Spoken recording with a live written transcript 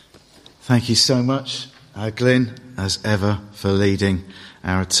Thank you so much, Glyn, as ever, for leading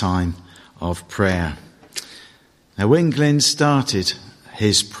our time of prayer. Now, when Glyn started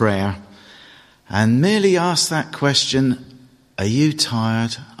his prayer and merely asked that question, are you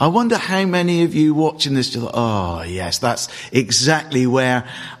tired? I wonder how many of you watching this thought, oh yes, that's exactly where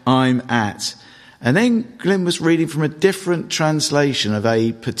I'm at. And then Glyn was reading from a different translation of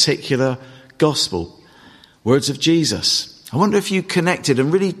a particular gospel, words of Jesus. I wonder if you connected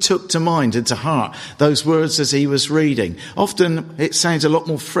and really took to mind and to heart those words as he was reading. Often it sounds a lot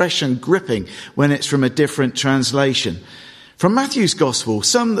more fresh and gripping when it's from a different translation. From Matthew's gospel,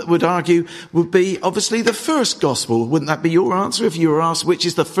 some that would argue would be obviously the first gospel. Wouldn't that be your answer if you were asked which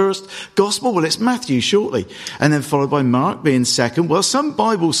is the first gospel? Well, it's Matthew, shortly. And then followed by Mark being second. Well, some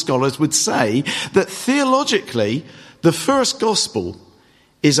Bible scholars would say that theologically, the first gospel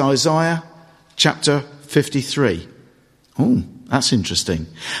is Isaiah chapter 53. Oh, that's interesting.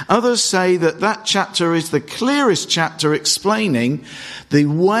 Others say that chapter is the clearest chapter explaining the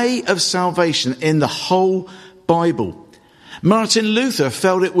way of salvation in the whole Bible. Martin Luther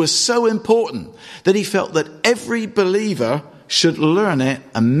felt it was so important that he felt that every believer should learn it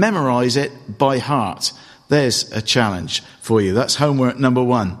and memorize it by heart. There's a challenge for you. That's homework number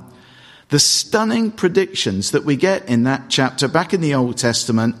 1. The stunning predictions that we get in that chapter back in the Old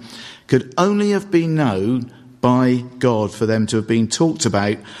Testament could only have been known by God for them to have been talked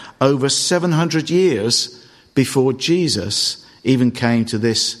about over 700 years before Jesus even came to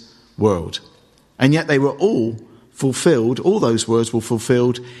this world. And yet they were all fulfilled, all those words were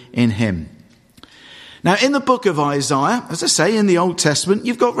fulfilled in him. Now, in the book of Isaiah, as I say, in the Old Testament,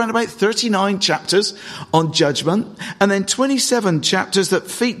 you've got around about 39 chapters on judgment, and then 27 chapters that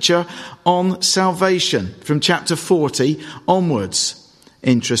feature on salvation from chapter 40 onwards.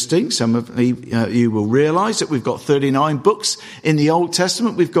 Interesting. Some of you will realise that we've got 39 books in the Old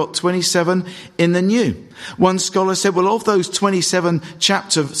Testament. We've got 27 in the New. One scholar said, well, of those 27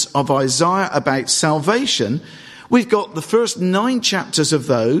 chapters of Isaiah about salvation, we've got the first 9 chapters of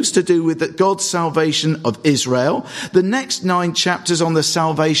those to do with God's salvation of Israel, the next 9 chapters on the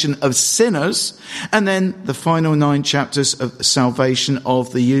salvation of sinners, and then the final 9 chapters of the salvation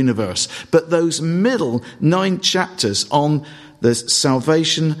of the universe. But those middle 9 chapters on the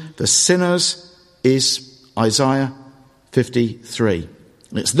salvation, the sinners, is Isaiah 53.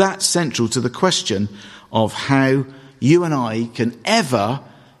 It's that central to the question of how you and I can ever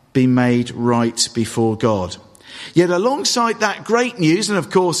be made right before God. Yet alongside that great news, and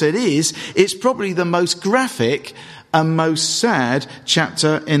of course it's probably the most graphic and most sad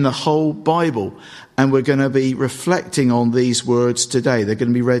chapter in the whole Bible. And we're going to be reflecting on these words today. They're going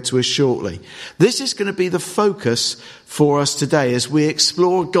to be read to us shortly. This is going to be the focus for us today as we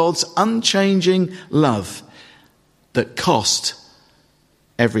explore God's unchanging love that cost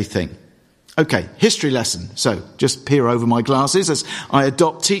everything. Okay, history lesson. So just peer over my glasses as I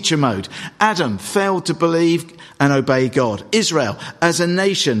adopt teacher mode. Adam failed to believe and obey God. Israel, as a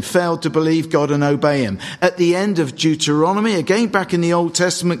nation, failed to believe God and obey him. At the end of Deuteronomy, again back in the Old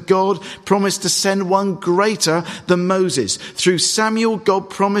Testament, God promised to send one greater than Moses. Through Samuel, God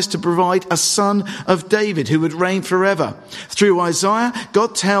promised to provide a son of David who would reign forever. Through Isaiah,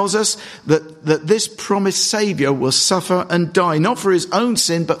 God tells us that this promised Saviour will suffer and die, not for his own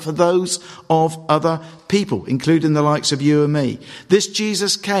sin, but for those of other people, including the likes of you and me. This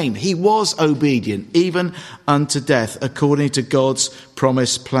Jesus came. He was obedient, even unto death, according to God's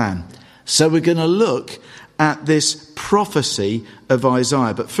promised plan. So we're going to look at this prophecy of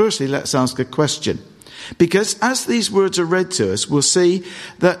Isaiah. But firstly, let's ask a question. Because as these words are read to us, we'll see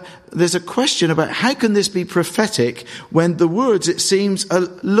that there's a question about how can this be prophetic when the words, it seems, are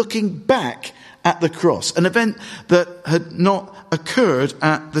looking back at the cross, an event that had not occurred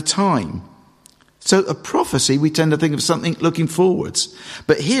at the time. So a prophecy, we tend to think of something looking forwards.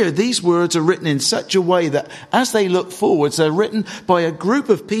 But here, these words are written in such a way that as they look forwards, they're written by a group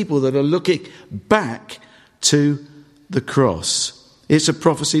of people that are looking back to the cross. It's a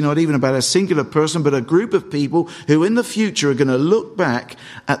prophecy not even about a singular person, but a group of people who in the future are going to look back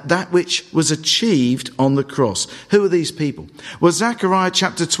at that which was achieved on the cross. Who are these people? Well, Zechariah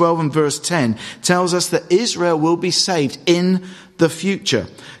chapter 12 and verse 10 tells us that Israel will be saved in the future.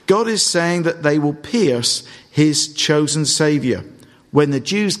 God is saying that they will pierce his chosen Saviour. When the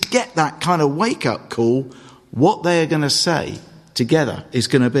Jews get that kind of wake-up call, what they are going to say together is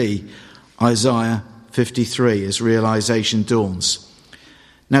going to be Isaiah 53 as realization dawns.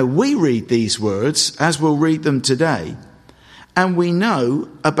 Now, we read these words, as we'll read them today, And we know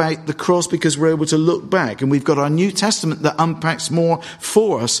about the cross because we're able to look back. And we've got our New Testament that unpacks more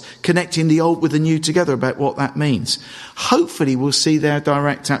for us, connecting the old with the new together about what that means. Hopefully we'll see their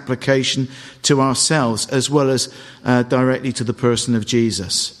direct application to ourselves as well as directly to the person of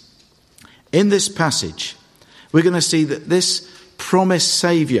Jesus. In this passage, we're going to see that this promised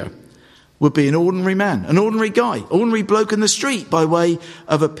Saviour would be an ordinary man, an ordinary guy, ordinary bloke in the street by way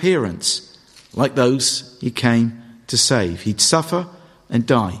of appearance, like those he came to save. He'd suffer and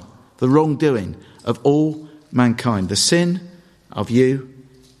die the wrongdoing of all mankind, the sin of you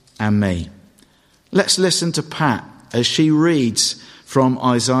and me. Let's listen to Pat as she reads from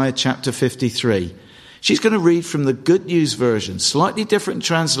Isaiah chapter 53. She's going to read from the Good News version, slightly different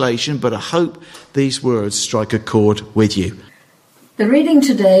translation, but I hope these words strike a chord with you. The reading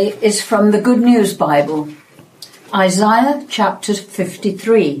today is from the Good News Bible, Isaiah chapter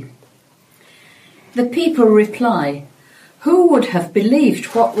 53. The people reply, "Who would have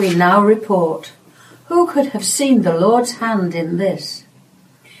believed what we now report? Who could have seen the Lord's hand in this?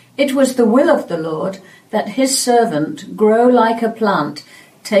 It was the will of the Lord that his servant grow like a plant,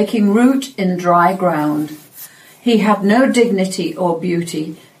 taking root in dry ground. He had no dignity or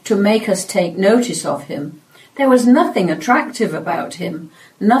beauty to make us take notice of him. There was nothing attractive about him,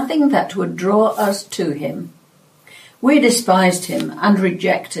 nothing that would draw us to him. We despised him and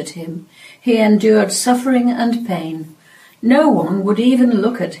rejected him. He endured suffering and pain. No one would even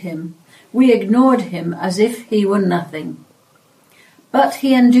look at him. We ignored him as if he were nothing. But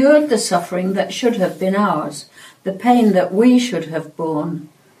he endured the suffering that should have been ours, the pain that we should have borne.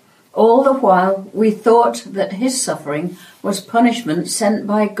 All the while we thought that his suffering was punishment sent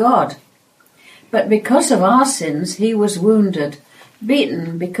by God. But because of our sins he was wounded,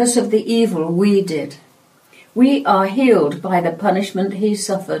 beaten because of the evil we did. We are healed by the punishment he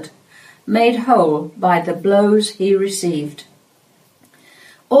suffered, made whole by the blows he received.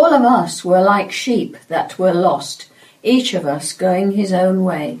 All of us were like sheep that were lost, each of us going his own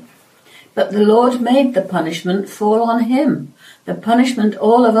way. But the Lord made the punishment fall on him, the punishment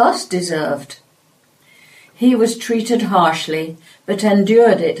all of us deserved. He was treated harshly, but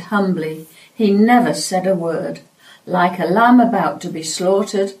endured it humbly. He never said a word. Like a lamb about to be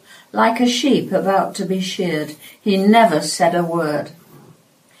slaughtered, like a sheep about to be sheared, he never said a word.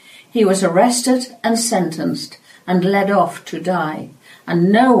 He was arrested and sentenced and led off to die,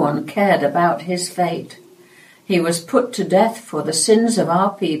 and no one cared about his fate. He was put to death for the sins of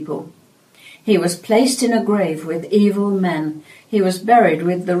our people. He was placed in a grave with evil men. He was buried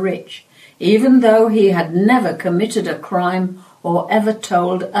with the rich, even though he had never committed a crime or ever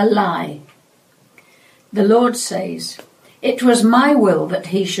told a lie. The Lord says, "It was my will that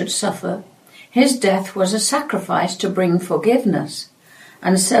he should suffer. His death was a sacrifice to bring forgiveness,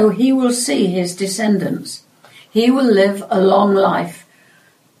 and so he will see his descendants. He will live a long life,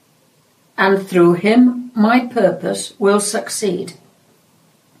 and through him my purpose will succeed."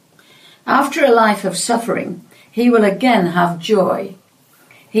 After a life of suffering, he will again have joy.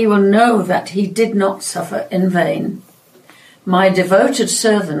 He will know that he did not suffer in vain. My devoted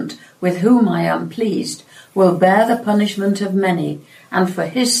servant, with whom I am pleased, will bear the punishment of many, and for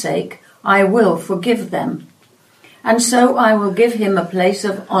his sake I will forgive them. And so I will give him a place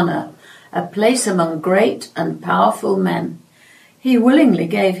of honor, a place among great and powerful men. He willingly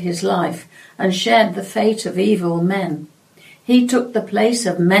gave his life and shared the fate of evil men. He took the place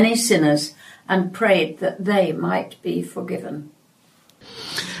of many sinners and prayed that they might be forgiven.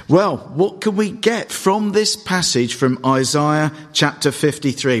 Well, what can we get from this passage from Isaiah chapter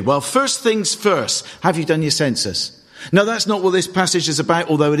 53? Well, first things first, have you done your census? No, that's not what this passage is about,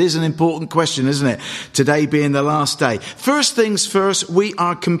 although it is an important question, isn't it? Today being the last day. First things first, we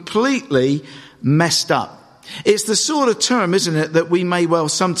are completely messed up. It's the sort of term, isn't it, that we may well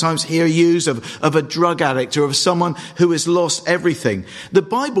sometimes hear used of a drug addict or of someone who has lost everything. The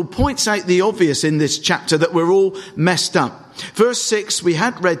Bible points out the obvious in this chapter, that we're all messed up. Verse 6, we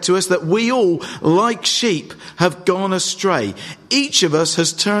had read to us that we all, like sheep, have gone astray. Each of us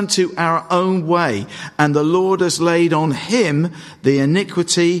has turned to our own way, and the Lord has laid on him the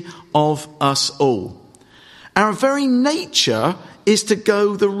iniquity of us all. Our very nature is to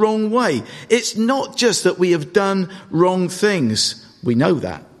go the wrong way. It's not just that we have done wrong things. We know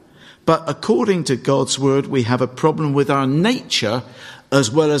that. But according to God's word, we have a problem with our nature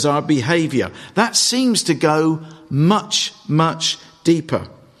as well as our behavior. That seems to go much, much deeper.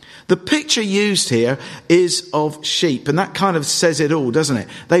 The picture used here is of sheep, and that kind of says it all, doesn't it?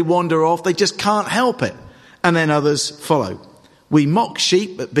 They wander off, they just can't help it, and then others follow. We mock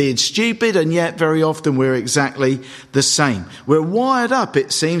sheep at being stupid, and yet very often we're exactly the same. We're wired up,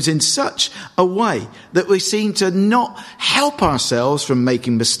 it seems, in such a way that we seem to not help ourselves from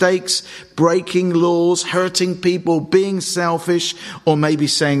making mistakes, breaking laws, hurting people, being selfish, or maybe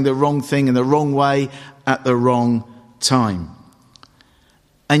saying the wrong thing in the wrong way at the wrong time.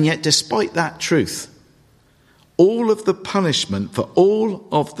 And yet, despite that truth, all of the punishment for all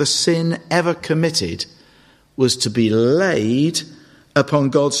of the sin ever committed was to be laid upon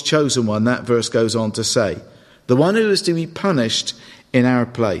God's chosen one, that verse goes on to say. The one who is to be punished in our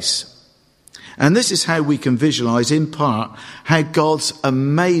place. And this is how we can visualize in part how God's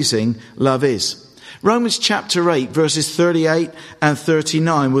amazing love is. Romans chapter 8 verses 38 and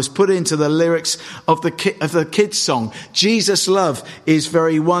 39 was put into the lyrics of the kids song. Jesus' love is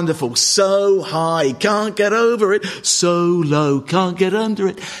very wonderful. So high, can't get over it. So low, can't get under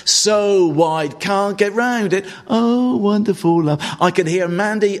it. So wide, can't get round it. Oh, wonderful love. I could hear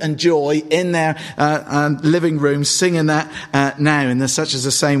Mandy and Joy in their living room singing that now, in such as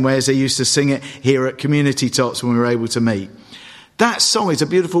the same way as they used to sing it here at Community Tots when we were able to meet. That song is a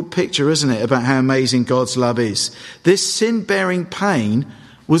beautiful picture, isn't it, about how amazing God's love is. This sin-bearing pain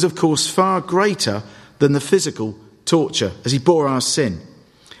was, of course, far greater than the physical torture as he bore our sin.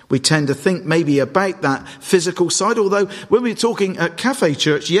 We tend to think maybe about that physical side, although when we were talking at Cafe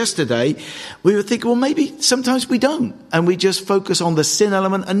Church yesterday, we were thinking, well, maybe sometimes we don't, and we just focus on the sin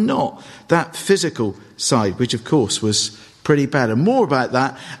element and not that physical side, which, of course, was pretty bad. And more about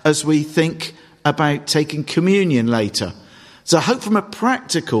that as we think about taking communion later. So I hope from a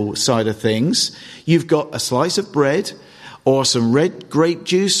practical side of things, you've got a slice of bread or some red grape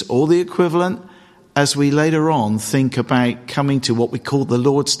juice or the equivalent as we later on think about coming to what we call the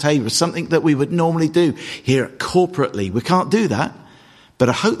Lord's table, something that we would normally do here corporately. We can't do that, but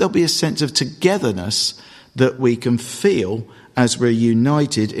I hope there'll be a sense of togetherness that we can feel as we're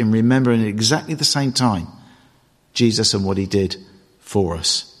united in remembering at exactly the same time Jesus and what he did for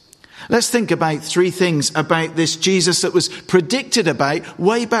us. Let's think about three things about this Jesus that was predicted about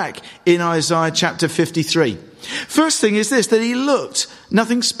way back in Isaiah chapter 53. First thing is this, that he looked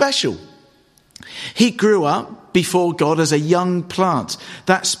nothing special. He grew up before God as a young plant.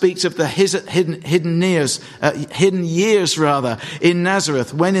 That speaks of the hidden years in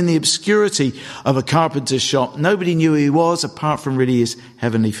Nazareth, when in the obscurity of a carpenter's shop, nobody knew who he was apart from really his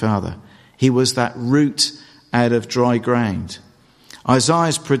heavenly Father. He was that root out of dry ground.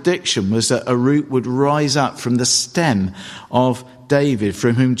 Isaiah's prediction was that a root would rise up from the stem of David,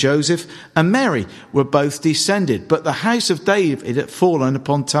 from whom Joseph and Mary were both descended. But the house of David had fallen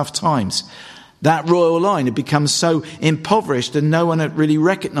upon tough times. That royal line had become so impoverished and no one had really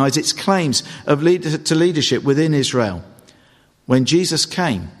recognized its claims of leadership within Israel. When Jesus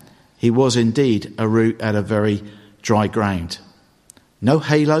came, he was indeed a root out of very dry ground. No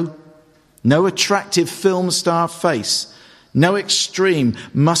halo, no attractive film star face, no extreme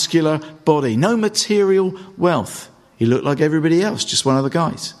muscular body, no material wealth. He looked like everybody else, just one of the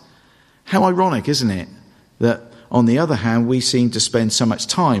guys. How ironic, isn't it, that on the other hand, we seem to spend so much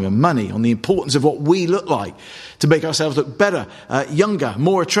time and money on the importance of what we look like to make ourselves look better, younger,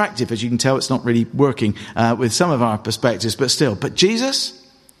 more attractive. As you can tell, it's not really working with some of our perspectives, but still. But Jesus,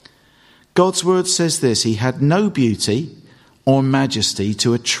 God's word says this, he had no beauty or majesty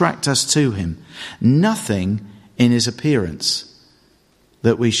to attract us to him. Nothing in his appearance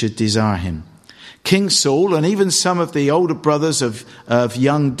that we should desire him. King Saul and even some of the older brothers of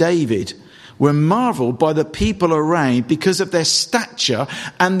young David were marveled by the people around because of their stature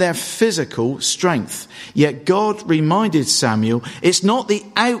and their physical strength. Yet God reminded Samuel, it's not the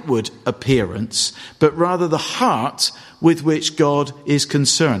outward appearance, but rather the heart with which God is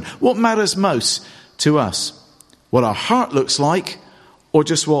concerned. What matters most to us? What our heart looks like, or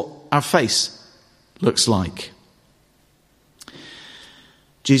just what our face looks like?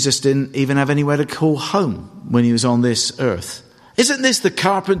 Jesus didn't even have anywhere to call home when he was on this earth. Isn't this the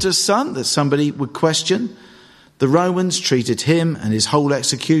carpenter's son that somebody would question? The Romans treated him and his whole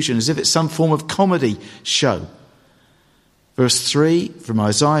execution as if it's some form of comedy show. Verse 3 from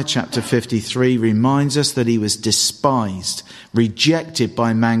Isaiah chapter 53 reminds us that he was despised, rejected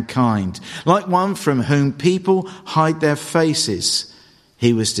by mankind, like one from whom people hide their faces.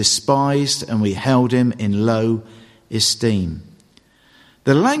 He was despised and we held him in low esteem.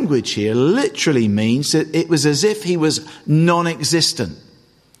 The language here literally means that it was as if he was non-existent.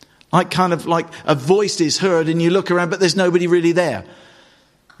 Like a voice is heard and you look around but there's nobody really there.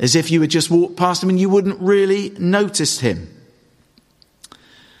 As if you would just walk past him and you wouldn't really notice him.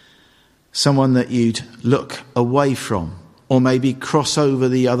 Someone that you'd look away from or maybe cross over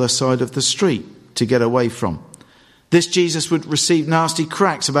the other side of the street to get away from. This Jesus would receive nasty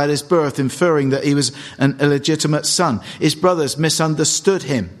cracks about his birth, inferring that he was an illegitimate son. His brothers misunderstood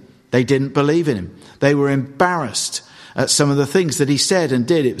him. They didn't believe in him. They were embarrassed at some of the things that he said and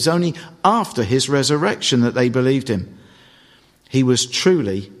did. It was only after his resurrection that they believed him. He was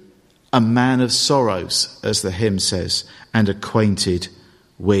truly a man of sorrows, as the hymn says, and acquainted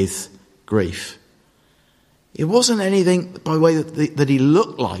with grief. It wasn't anything by way that he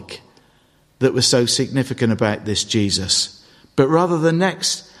looked like that was so significant about this Jesus, but rather the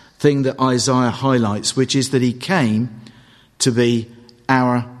next thing that Isaiah highlights, which is that he came to be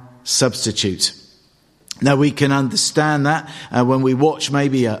our substitute. Now we can understand that when we watch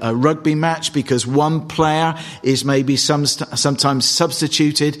maybe a rugby match, because one player is maybe sometimes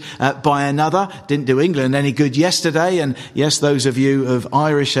substituted by another. Didn't do England any good yesterday. And yes, those of you of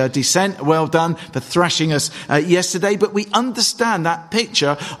Irish descent, well done for thrashing us yesterday. But we understand that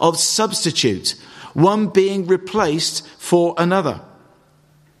picture of substitute, one being replaced for another.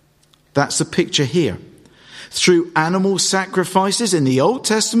 That's the picture here. Through animal sacrifices in the Old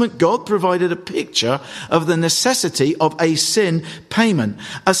Testament, God provided a picture of the necessity of a sin payment,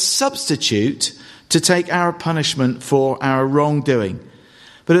 a substitute to take our punishment for our wrongdoing.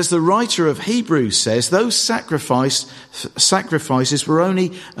 But as the writer of Hebrews says, those sacrifices were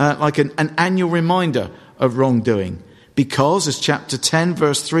only like an annual reminder of wrongdoing. Because, as chapter 10,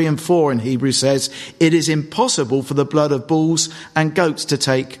 verse 3 and 4 in Hebrews says, it is impossible for the blood of bulls and goats to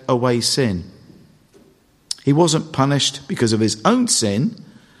take away sin. He wasn't punished because of his own sin,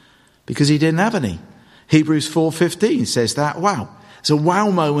 because he didn't have any. Hebrews 4:15 says that. Wow. It's a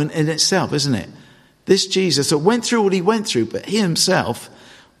wow moment in itself, isn't it? This Jesus that went through what he went through, but he himself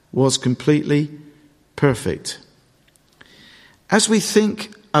was completely perfect. As we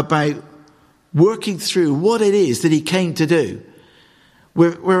think about working through what it is that he came to do,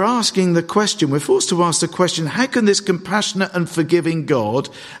 we're asking the question, we're forced to ask the question, how can this compassionate and forgiving God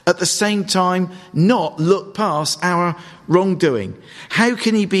at the same time not look past our wrongdoing? How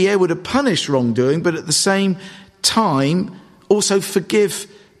can he be able to punish wrongdoing, but at the same time also forgive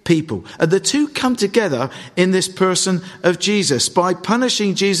people? And the two come together in this person of Jesus, by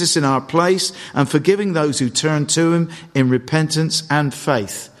punishing Jesus in our place and forgiving those who turn to him in repentance and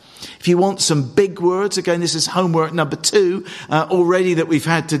faith. If you want some big words, again, this is homework number 2 already that we've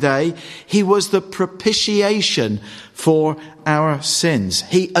had today. He was the propitiation for our sins.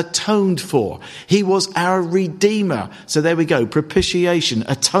 He atoned for. He was our redeemer. So there we go. Propitiation,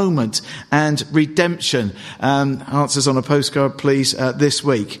 atonement, and redemption. Answers on a postcard, please, this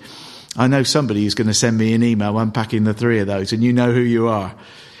week. I know somebody who's going to send me an email unpacking the 3 of those, and you know who you are.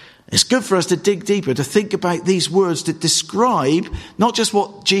 It's good for us to dig deeper, to think about these words that describe not just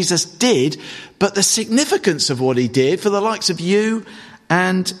what Jesus did, but the significance of what he did for the likes of you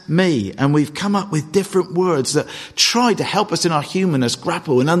and me. And we've come up with different words that try to help us in our humanness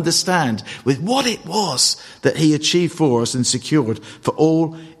grapple and understand with what it was that he achieved for us and secured for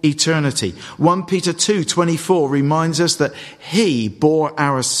all eternity. 1 Peter 2:24 reminds us that he bore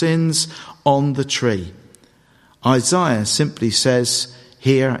our sins on the tree. Isaiah simply says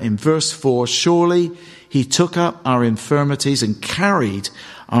here in verse 4, surely he took up our infirmities and carried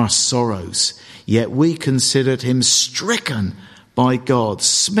our sorrows. Yet we considered him stricken by God,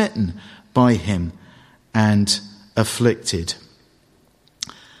 smitten by him, and afflicted.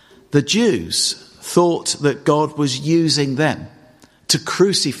 The Jews thought that God was using them to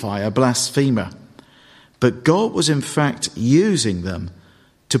crucify a blasphemer. But God was in fact using them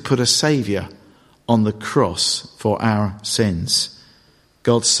to put a saviour on the cross for our sins.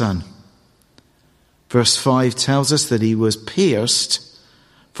 God's Son. Verse 5 tells us that he was pierced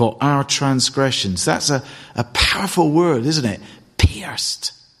for our transgressions. That's a powerful word, isn't it?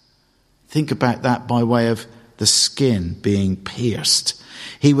 Pierced. Think about that by way of the skin being pierced.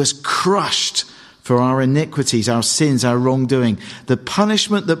 He was crushed for our iniquities, our sins, our wrongdoing. The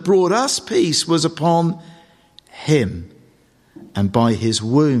punishment that brought us peace was upon him. And by his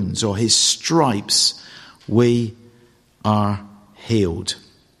wounds or his stripes, we are healed.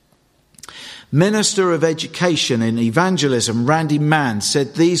 Minister of Education and Evangelism Randy Mann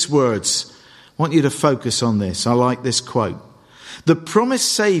said these words. I want you to focus on this. I like this quote. The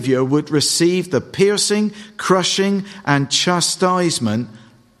promised Saviour would receive the piercing, crushing and chastisement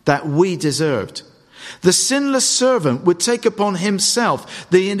that we deserved. The sinless servant would take upon himself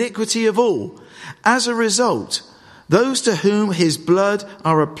the iniquity of all. As a result, those to whom his blood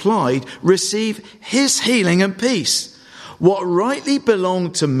are applied receive his healing and peace. What rightly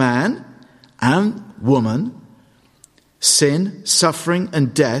belonged to man and woman, sin, suffering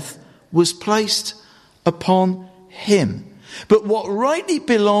and death, was placed upon him. But what rightly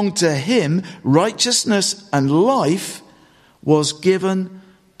belonged to him, righteousness and life, was given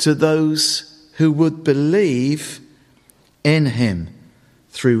to those who would believe in him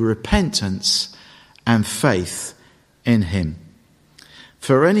through repentance and faith in him.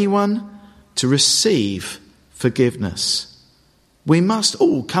 For anyone to receive forgiveness, we must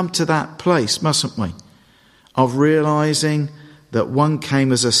all come to that place, mustn't we, of realizing that one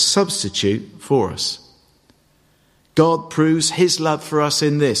came as a substitute for us. God proves his love for us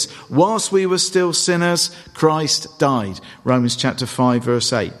in this. Whilst we were still sinners, Christ died. Romans chapter 5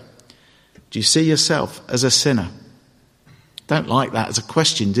 verse 8. Do you see yourself as a sinner? Don't like that as a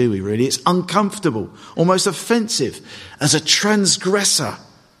question, do we really? It's uncomfortable, almost offensive, as a transgressor.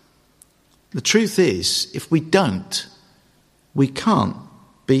 The truth is, if we don't, we can't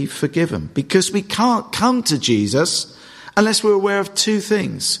be forgiven, because we can't come to Jesus unless we're aware of two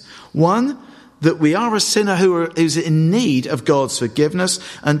things. One, that we are a sinner who is in need of God's forgiveness,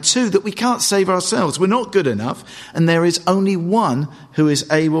 and two, that we can't save ourselves. We're not good enough, and there is only one who is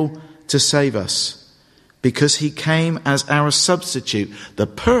able to save us, because he came as our substitute, the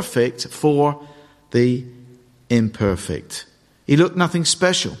perfect for the imperfect. He looked nothing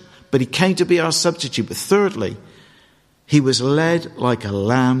special, but he came to be our substitute. But thirdly, he was led like a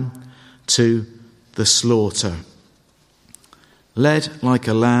lamb to the slaughter. Led like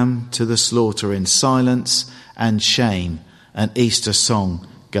a lamb to the slaughter in silence and shame, an Easter song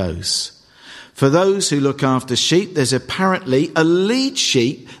goes. For those who look after sheep, there's apparently a lead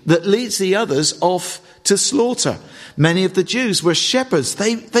sheep that leads the others off to slaughter. Many of the Jews were shepherds.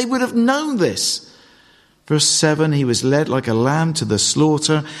 They would have known this. Verse 7, he was led like a lamb to the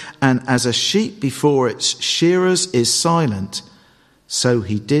slaughter, and as a sheep before its shearers is silent, so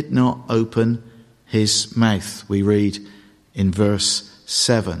he did not open his mouth, we read in verse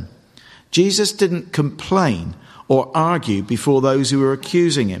 7. Jesus didn't complain or argue before those who were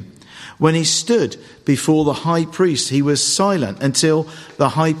accusing him. When he stood before the high priest, he was silent until the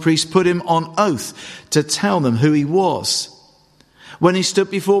high priest put him on oath to tell them who he was. When he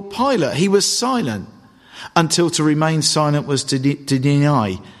stood before Pilate, he was silent until to remain silent was to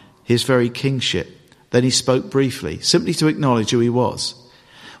deny his very kingship. Then he spoke briefly, simply to acknowledge who he was.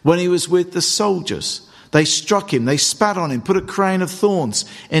 When he was with the soldiers, they struck him, they spat on him, put a crown of thorns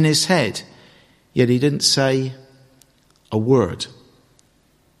in his head. Yet he didn't say a word.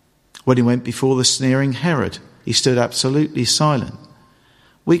 When he went before the sneering Herod, he stood absolutely silent.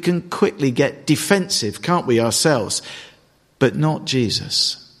 We can quickly get defensive, can't we, ourselves? But not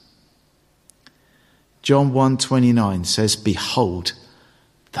Jesus. John 1:29 says, "Behold,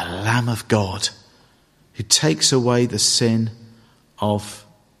 the Lamb of God, who takes away the sin of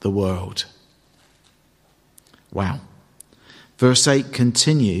the world." Wow. Verse 8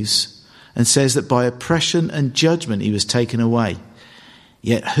 continues and says that by oppression and judgment he was taken away.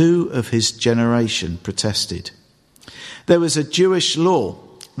 Yet who of his generation protested? There was a Jewish law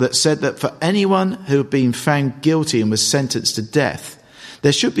that said that for anyone who had been found guilty and was sentenced to death,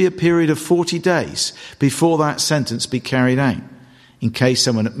 there should be a period of 40 days before that sentence be carried out, in case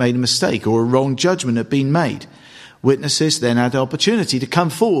someone had made a mistake or a wrong judgment had been made. Witnesses then had the opportunity to come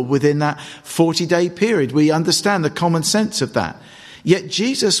forward within that 40-day period. We understand the common sense of that. Yet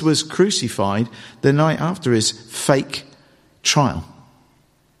Jesus was crucified the night after his fake trial.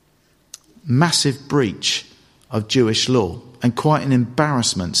 Massive breach of Jewish law, and quite an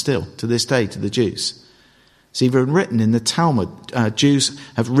embarrassment still to this day to the Jews. It's even written in the Talmud. Jews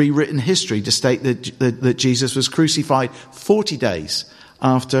have rewritten history to state that Jesus was crucified 40 days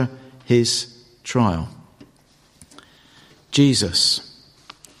after his trial. Jesus,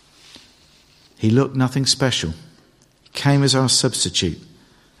 he looked nothing special. He came as our substitute,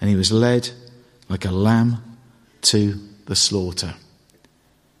 and he was led like a lamb to the slaughter.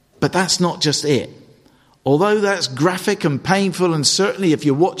 But that's not just it. Although that's graphic and painful, and certainly if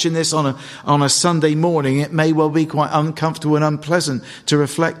you're watching this on a Sunday morning, it may well be quite uncomfortable and unpleasant to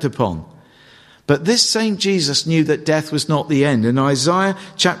reflect upon. But this same Jesus knew that death was not the end. And Isaiah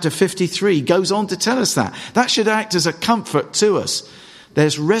chapter 53 goes on to tell us that. That should act as a comfort to us.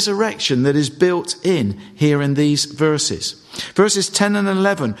 There's resurrection that is built in here in these verses. Verses 10 and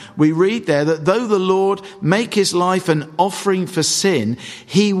 11, we read there that though the Lord make his life an offering for sin,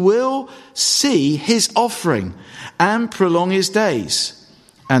 he will see his offering and prolong his days.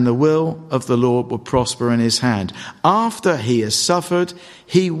 And the will of the Lord will prosper in his hand. After he has suffered,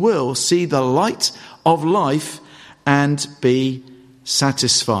 he will see the light of life and be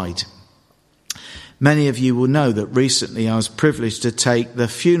satisfied. Many of you will know that recently I was privileged to take the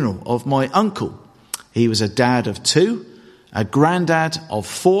funeral of my uncle. He was a dad of 2, a granddad of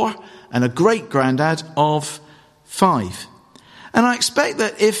 4, and a great-granddad of 5. And I expect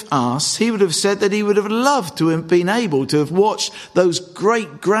that if asked, he would have said that he would have loved to have been able to have watched those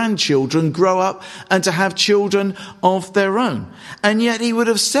great grandchildren grow up and to have children of their own. And yet he would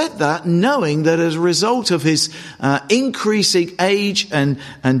have said that knowing that as a result of his increasing age and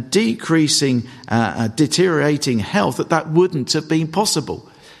decreasing, deteriorating health, that wouldn't have been possible,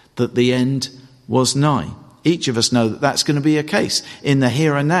 that the end was nigh. Each of us know that that's going to be a case in the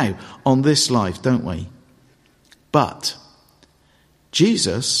here and now on this life, don't we? But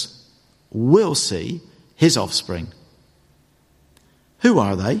Jesus will see his offspring. Who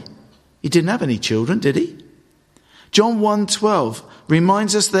are they? He didn't have any children, did he? John 1:12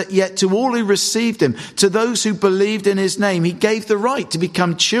 reminds us that yet to all who received him, to those who believed in his name, he gave the right to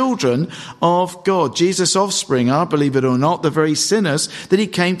become children of God. Jesus' offspring are, believe it or not, the very sinners that he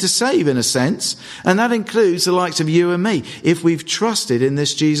came to save in a sense. And that includes the likes of you and me, if we've trusted in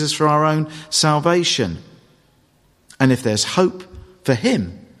this Jesus for our own salvation. And if there's hope for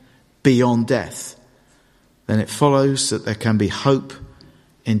him beyond death, then it follows that there can be hope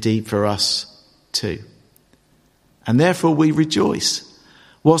indeed for us too. And therefore we rejoice.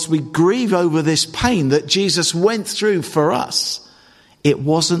 Whilst we grieve over this pain that Jesus went through for us, it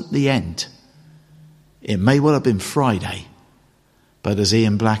wasn't the end. It may well have been Friday, but as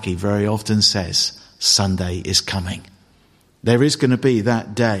Ian Blackie very often says, Sunday is coming. There is going to be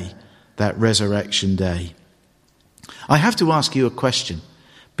that day, that resurrection day. I have to ask you a question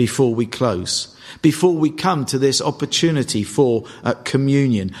before we close, before we come to this opportunity for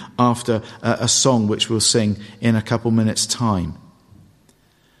communion after a song which we'll sing in a couple minutes' time.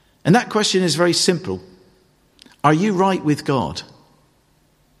 And that question is very simple. Are you right with God?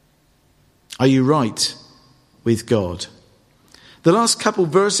 Are you right with God? The last couple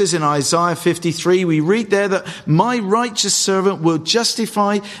verses in Isaiah 53, we read there that my righteous servant will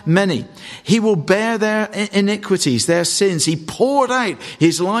justify many. He will bear their iniquities, their sins. He poured out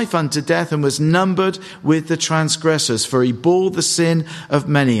his life unto death and was numbered with the transgressors. For he bore the sin of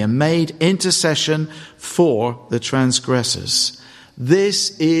many and made intercession for the transgressors.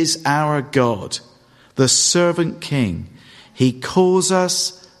 This is our God, the servant king. He calls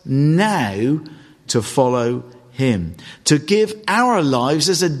us now to follow him, to give our lives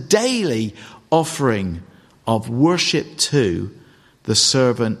as a daily offering of worship to the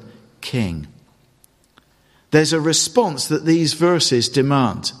servant king. There's a response that these verses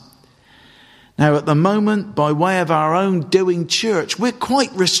demand. Now, at the moment, by way of our own doing church, we're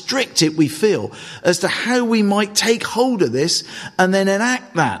quite restricted, we feel, as to how we might take hold of this and then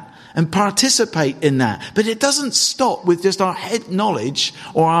enact that and participate in that. But it doesn't stop with just our head knowledge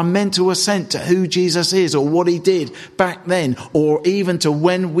or our mental assent to who Jesus is or what he did back then, or even to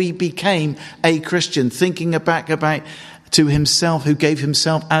when we became a Christian, thinking back about to himself who gave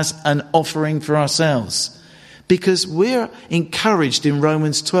himself as an offering for ourselves. Because we're encouraged in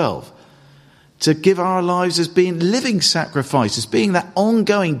Romans 12 to give our lives as being living sacrifices, being that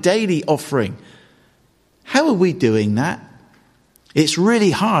ongoing daily offering. How are we doing that? It's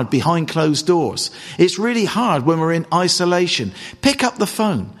really hard behind closed doors. It's really hard when we're in isolation. Pick up the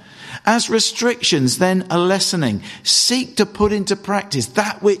phone. As restrictions then are lessening, seek to put into practice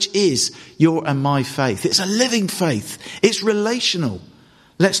that which is your and my faith. It's a living faith. It's relational.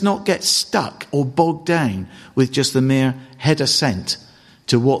 Let's not get stuck or bogged down with just the mere head assent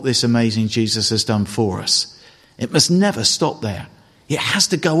to what this amazing Jesus has done for us. It must never stop there. It has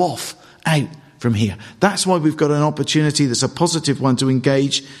to go off, out from here. That's why we've got an opportunity that's a positive one to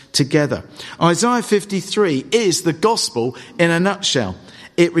engage together. Isaiah 53 is the gospel in a nutshell.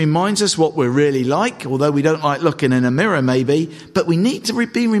 It reminds us what we're really like, although we don't like looking in a mirror maybe, but we need to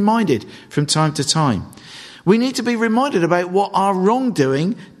be reminded from time to time. We need to be reminded about what our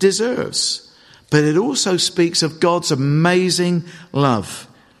wrongdoing deserves. But it also speaks of God's amazing love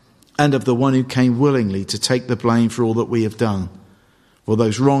and of the one who came willingly to take the blame for all that we have done, for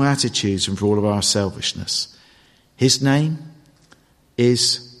those wrong attitudes and for all of our selfishness. His name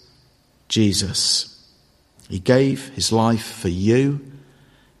is Jesus. He gave his life for you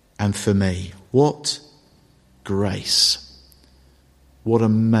and for me. What grace. What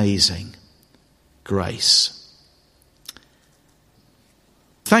amazing grace.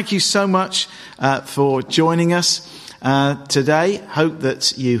 Thank you so much for joining us today. Hope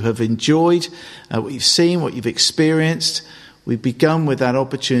that you have enjoyed what you've seen, what you've experienced. We've begun with that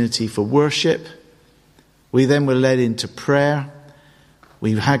opportunity for worship. We then were led into prayer.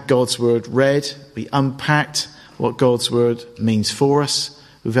 We've had God's word read. We unpacked what God's word means for us.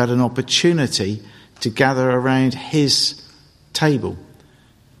 We've had an opportunity to gather around his table,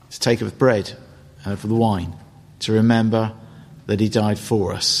 to take of bread and of the wine, to remember that he died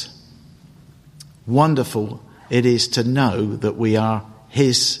for us. Wonderful it is to know that we are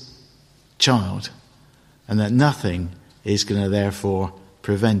his child and that nothing is going to therefore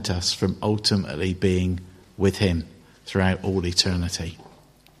prevent us from ultimately being with him throughout all eternity.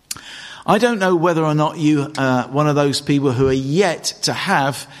 I don't know whether or not you are one of those people who are yet to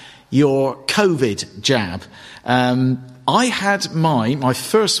have your COVID jab. I had my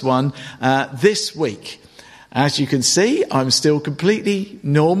first one this week. As you can see, I'm still completely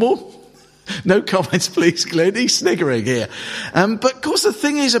normal. No comments, please, Glenn. He's sniggering here. But of course, the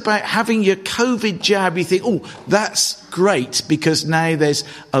thing is about having your COVID jab, you think, oh, that's great because now there's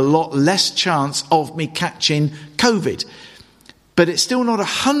a lot less chance of me catching COVID. But it's still not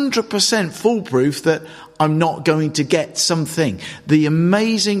 100% foolproof that I'm not going to get something. The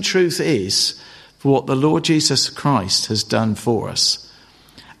amazing truth is, for what the Lord Jesus Christ has done for us,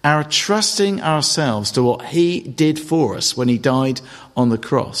 our trusting ourselves to what he did for us when he died on the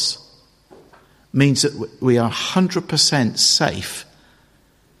cross means that we are 100% safe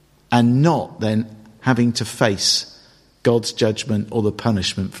and not then having to face God's judgment or the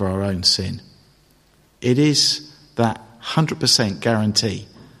punishment for our own sin. It is that 100% guarantee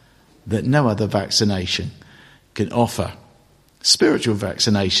that no other vaccination can offer. Spiritual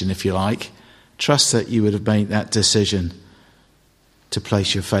vaccination, if you like. Trust that you would have made that decision to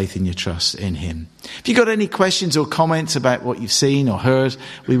place your faith and your trust in him. If you've got any questions or comments about what you've seen or heard,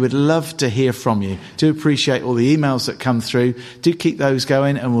 we would love to hear from you. Do appreciate all the emails that come through. Do keep those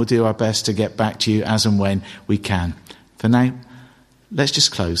going and we'll do our best to get back to you as and when we can. For now, let's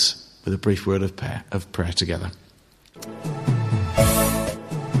just close with a brief word of prayer together.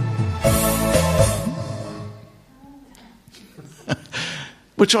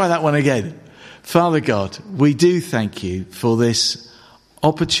 We'll try that one again. Father God, we do thank you for this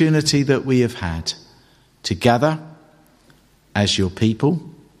opportunity that we have had to gather as your people,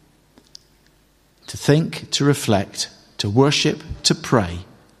 to think, to reflect, to worship, to pray,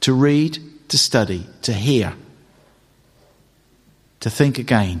 to read, to study, to hear, to think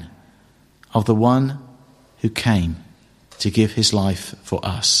again of the one who came to give his life for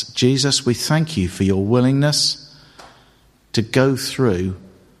us. Jesus, we thank you for your willingness to go through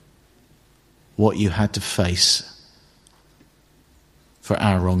what you had to face for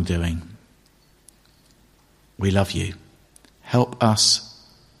our wrongdoing. We love you. Help us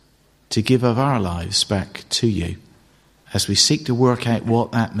to give of our lives back to you as we seek to work out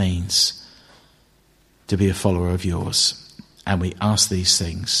what that means to be a follower of yours. And we ask these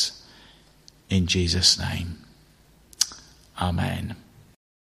things in Jesus' name. Amen.